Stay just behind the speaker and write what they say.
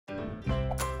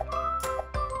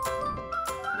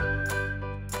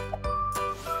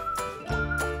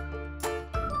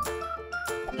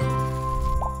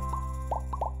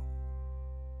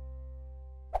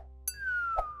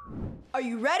Are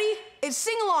you ready? It's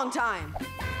sing-along time.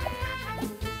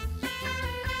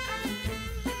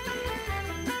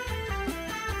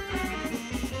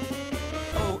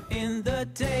 Oh, in the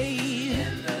day,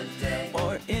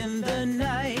 or in the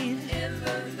night,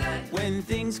 when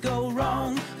things go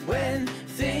wrong, when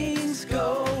things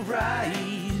go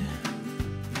right,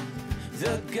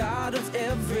 the God of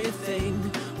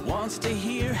everything wants to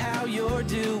hear how you're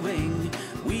doing.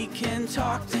 We can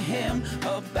talk to him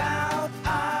about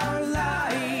our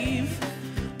life.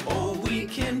 Oh, we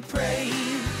can pray,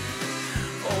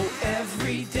 oh,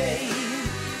 every day.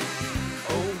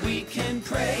 Oh, we can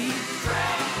pray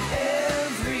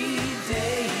every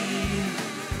day.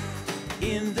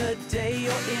 In the day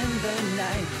or in the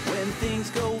night, when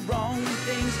things go wrong, when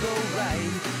things go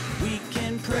right, we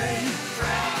can pray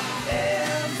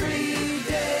every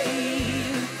day.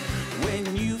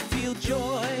 When you feel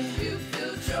joy,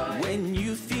 when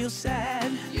you feel sad,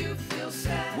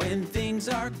 when things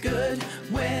are good,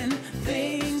 when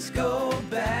things go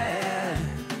bad.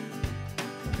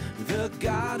 The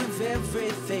God of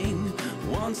everything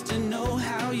wants to know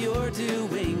how you're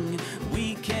doing.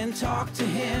 We can talk to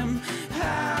him.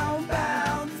 How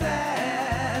about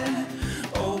that?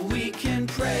 Oh, we can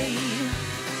pray.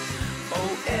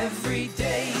 Oh, every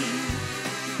day.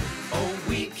 Oh,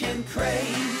 we can pray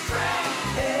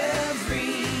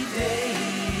every day.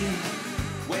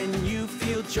 When you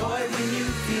feel joy, when you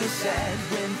feel sad,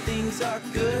 when things are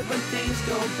good, when things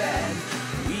go bad,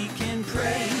 we can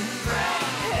pray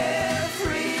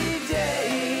every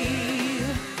day.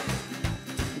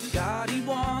 God, he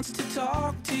wants to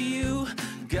talk to you.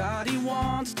 God, he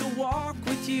wants to walk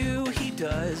with you. He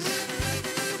does.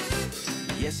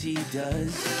 Yes, he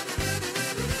does.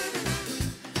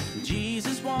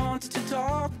 Jesus wants to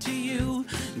talk to you.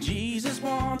 Jesus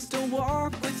wants to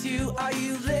walk with you. Are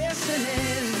you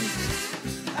listening?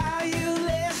 Are you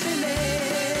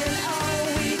listening? Oh,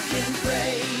 we can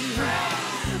pray.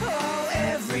 Oh,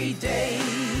 every day.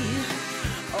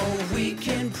 Oh, we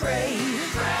can pray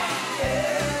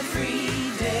every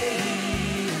day.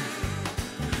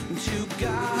 To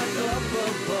God up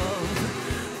above,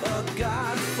 a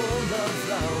God full of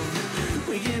love.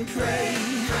 We can pray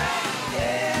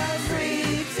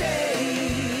every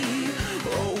day.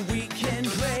 Oh, we can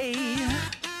pray.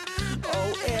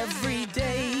 Oh, every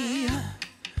day.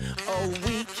 Oh,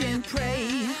 we can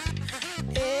pray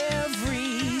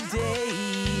every day.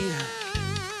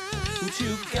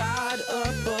 To God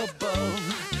up above,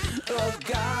 a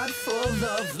God full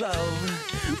of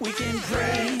love. We can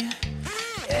pray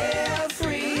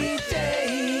every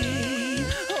day.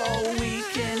 Oh, we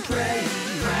can pray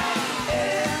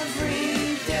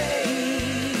every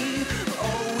day.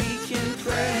 Oh, we can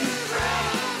pray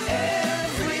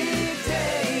every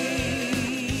day.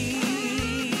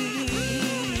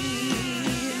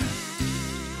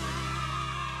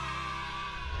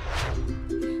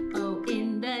 Oh,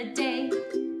 in the day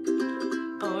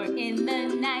or in the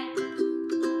night,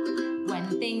 when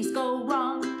things go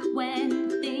wrong, when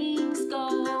things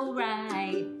go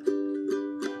right,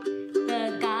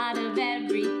 the God of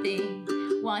everything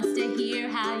wants to hear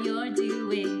how you're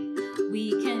doing.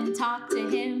 We can talk to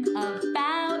him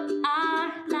about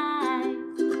our life.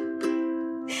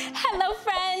 Hello,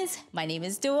 friends. My name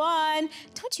is Duann.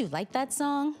 Don't you like that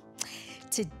song?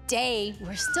 Today,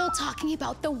 we're still talking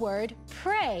about the word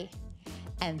pray.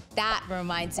 And that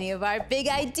reminds me of our big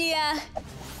idea.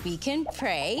 We can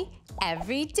pray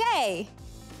every day.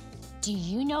 Do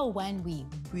you know when we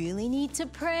really need to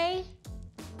pray?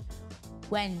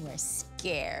 When we're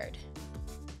scared.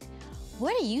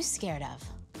 What are you scared of?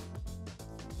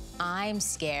 I'm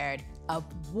scared of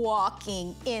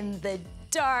walking in the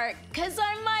dark because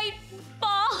I might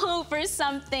fall over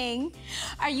something.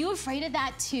 Are you afraid of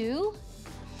that too?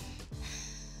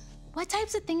 What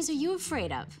types of things are you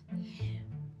afraid of?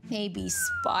 Maybe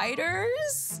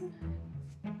spiders?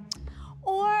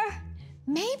 Or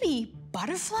maybe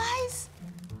butterflies?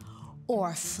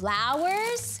 Or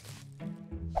flowers?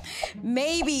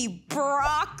 Maybe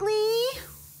broccoli?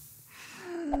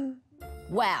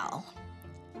 Well,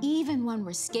 even when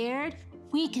we're scared,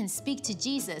 we can speak to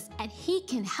Jesus and he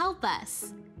can help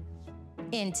us.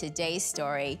 In today's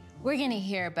story, we're gonna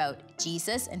hear about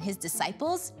Jesus and his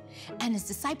disciples. And his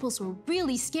disciples were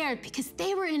really scared because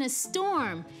they were in a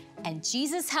storm and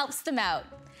Jesus helps them out.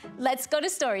 Let's go to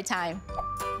Storytime.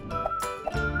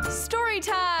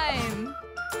 Storytime!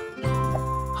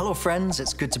 Hello friends,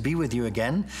 it's good to be with you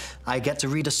again. I get to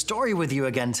read a story with you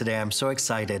again today. I'm so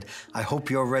excited. I hope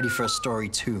you're ready for a story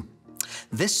too.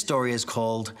 This story is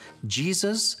called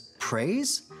Jesus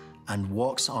Prays and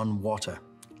Walks on Water.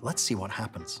 Let's see what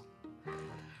happens.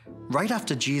 Right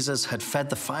after Jesus had fed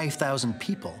the 5,000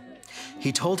 people,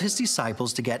 he told his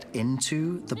disciples to get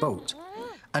into the boat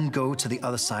and go to the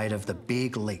other side of the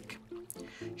big lake.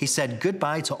 He said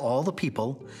goodbye to all the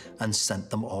people and sent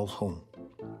them all home.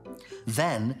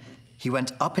 Then he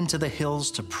went up into the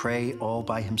hills to pray all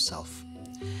by himself.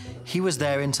 He was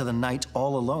there into the night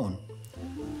all alone.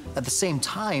 At the same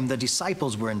time, the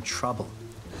disciples were in trouble.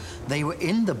 They were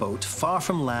in the boat far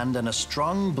from land, and a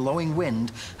strong blowing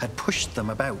wind had pushed them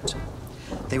about.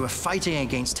 They were fighting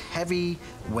against heavy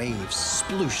waves,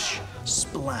 sploosh,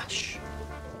 splash.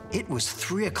 It was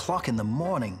 3 o'clock in the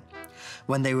morning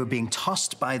when they were being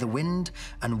tossed by the wind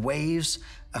and waves,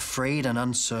 afraid and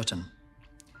uncertain.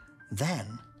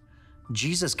 Then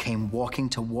Jesus came walking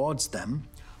towards them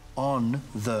on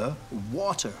the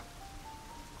water.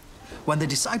 When the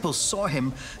disciples saw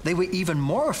him, they were even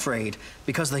more afraid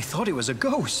because they thought it was a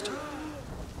ghost.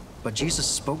 But Jesus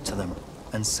spoke to them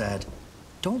and said,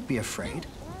 "Don't be afraid.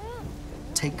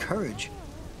 Take courage.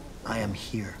 I am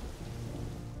here."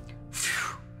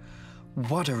 Phew,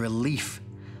 what a relief.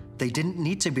 They didn't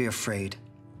need to be afraid.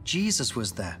 Jesus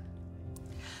was there.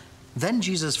 Then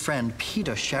Jesus' friend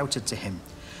Peter shouted to him,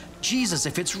 "Jesus,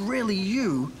 if it's really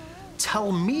you,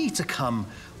 tell me to come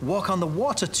walk on the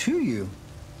water to you."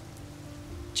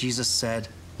 Jesus said,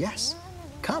 "Yes,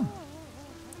 come."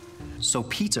 So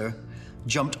Peter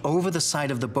jumped over the side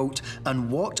of the boat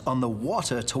and walked on the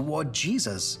water toward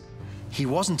Jesus. He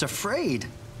wasn't afraid.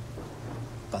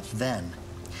 But then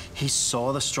he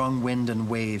saw the strong wind and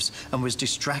waves and was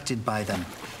distracted by them.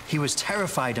 He was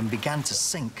terrified and began to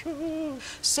sink.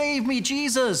 "Save me,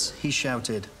 Jesus!" he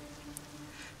shouted.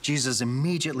 Jesus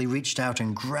immediately reached out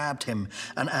and grabbed him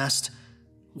and asked,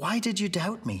 "Why did you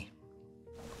doubt me?"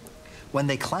 When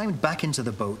they climbed back into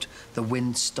the boat, the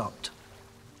wind stopped.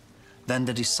 Then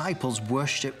the disciples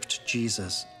worshipped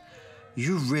Jesus.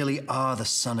 "You really are the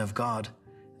Son of God,"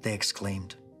 they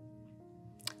exclaimed.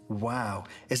 Wow,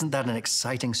 isn't that an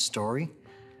exciting story?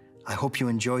 I hope you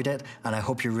enjoyed it, and I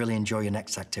hope you really enjoy your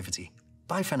next activity.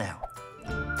 Bye for now.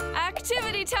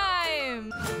 Activity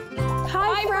time!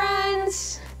 Hi,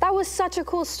 friends! That was such a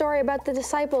cool story about the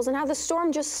disciples and how the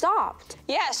storm just stopped.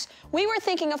 Yes, we were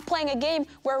thinking of playing a game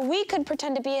where we could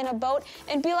pretend to be in a boat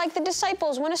and be like the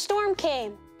disciples when a storm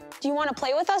came. Do you want to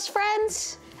play with us,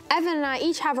 friends? Evan and I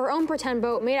each have our own pretend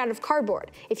boat made out of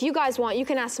cardboard. If you guys want, you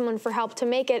can ask someone for help to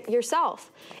make it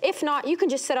yourself. If not, you can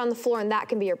just sit on the floor and that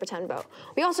can be your pretend boat.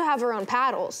 We also have our own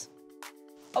paddles.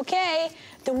 Okay,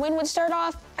 the wind would start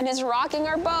off and it's rocking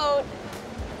our boat.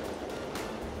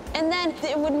 And then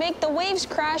it would make the waves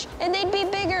crash and they'd be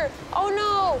bigger. Oh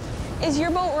no, is your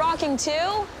boat rocking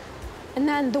too? And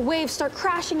then the waves start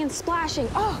crashing and splashing.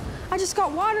 Oh, I just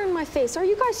got water in my face. Are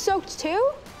you guys soaked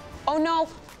too? Oh no,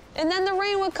 and then the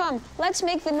rain would come. Let's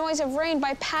make the noise of rain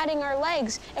by patting our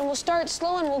legs, and we'll start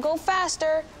slow and we'll go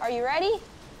faster. Are you ready?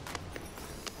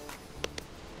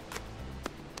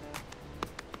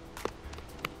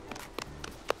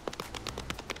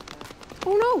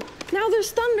 Oh no, now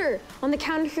there's thunder. On the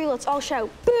count of 3, let's all shout,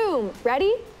 boom.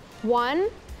 Ready? 1,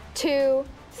 2,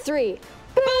 3.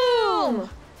 Boom!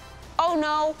 Oh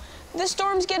no, the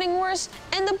storm's getting worse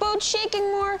and the boat's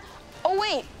shaking more. Oh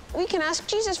wait, we can ask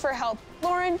Jesus for help.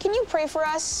 Lauren, can you pray for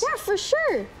us? Yeah, for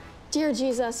sure. Dear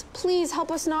Jesus, please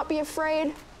help us not be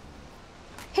afraid.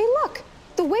 Hey, look,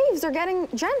 the waves are getting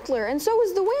gentler and so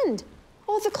is the wind.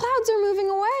 Oh, the clouds are moving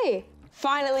away.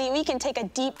 Finally, we can take a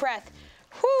deep breath.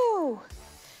 Whew!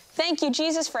 Thank you,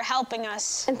 Jesus, for helping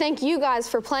us. And thank you guys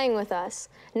for playing with us.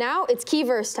 Now it's key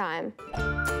verse time.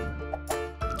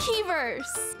 Key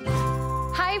verse.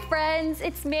 Hi friends,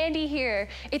 it's Mandy here.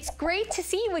 It's great to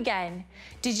see you again.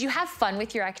 Did you have fun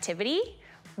with your activity?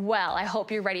 Well, I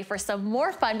hope you're ready for some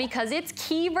more fun because it's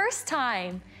key verse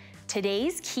time.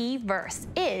 Today's key verse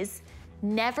is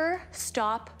never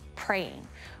stop praying.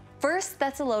 1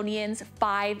 Thessalonians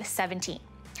 5:17.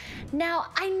 Now,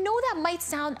 I know that might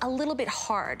sound a little bit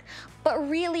hard, but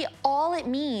really all it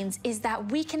means is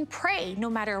that we can pray no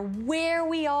matter where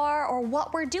we are or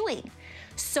what we're doing.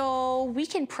 So we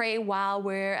can pray while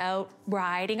we're out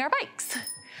riding our bikes,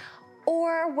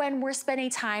 or when we're spending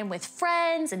time with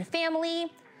friends and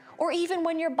family, or even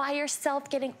when you're by yourself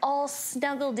getting all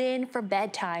snuggled in for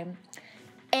bedtime.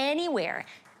 Anywhere,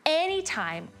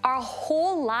 anytime, our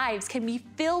whole lives can be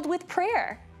filled with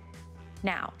prayer.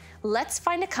 Now, let's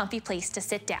find a comfy place to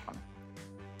sit down.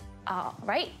 All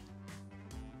right.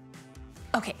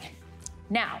 Okay,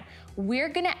 now we're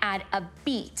gonna add a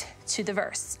beat to the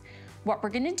verse. What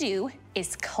we're gonna do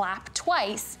is clap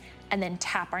twice and then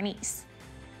tap our knees.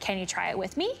 Can you try it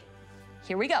with me?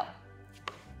 Here we go.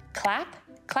 Clap,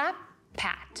 clap,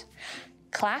 pat.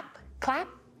 Clap, clap,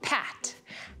 pat.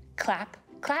 clap,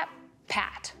 clap,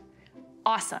 pat.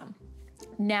 Awesome.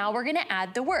 Now we're gonna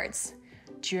add the words.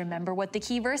 Do you remember what the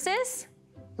key verse is?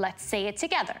 Let's say it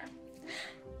together.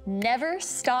 Never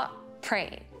stop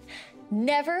praying.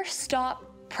 Never stop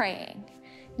praying.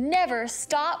 Never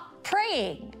stop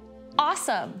praying.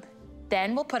 Awesome.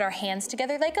 Then we'll put our hands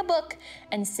together like a book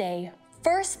and say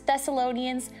 1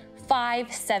 Thessalonians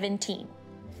 5:17.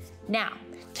 Now,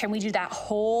 can we do that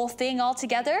whole thing all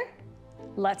together?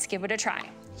 Let's give it a try.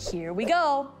 Here we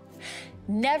go.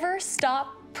 Never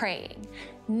stop praying.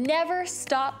 Never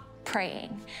stop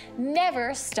praying.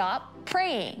 Never stop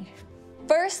praying.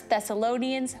 1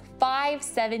 Thessalonians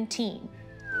 5:17.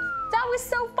 That was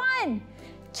so fun.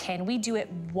 Can we do it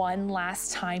one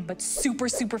last time, but super,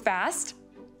 super fast?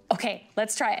 Okay,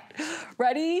 let's try it.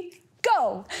 Ready?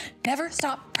 Go. Never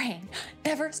stop praying.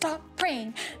 Never stop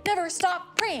praying. Never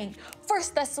stop praying.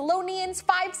 1 Thessalonians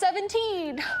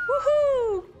 5:17.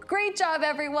 Woohoo! Great job,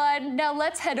 everyone. Now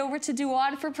let's head over to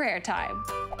Duann for prayer time.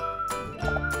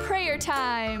 Prayer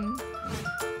time.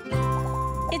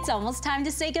 It's almost time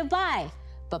to say goodbye.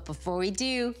 But before we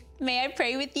do, may I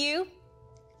pray with you?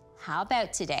 How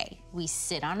about today we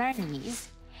sit on our knees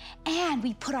and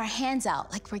we put our hands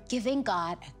out like we're giving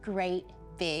God a great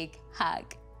big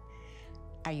hug.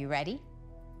 Are you ready?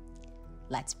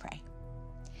 Let's pray.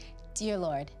 Dear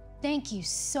Lord, thank you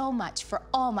so much for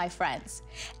all my friends.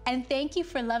 And thank you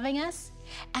for loving us.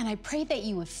 And I pray that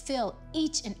you would fill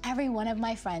each and every one of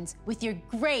my friends with your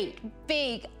great,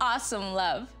 big, awesome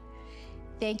love.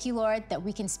 Thank you, Lord, that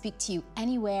we can speak to you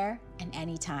anywhere and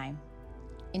anytime.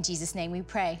 In Jesus' name we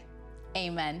pray.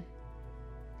 Amen.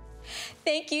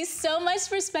 Thank you so much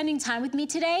for spending time with me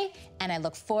today, and I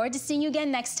look forward to seeing you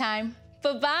again next time.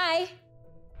 Bye-bye.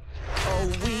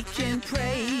 Oh, we can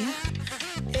pray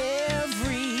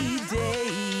every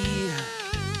day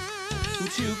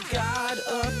to God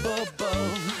up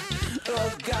above,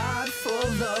 a God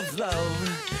full of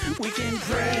love. We can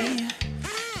pray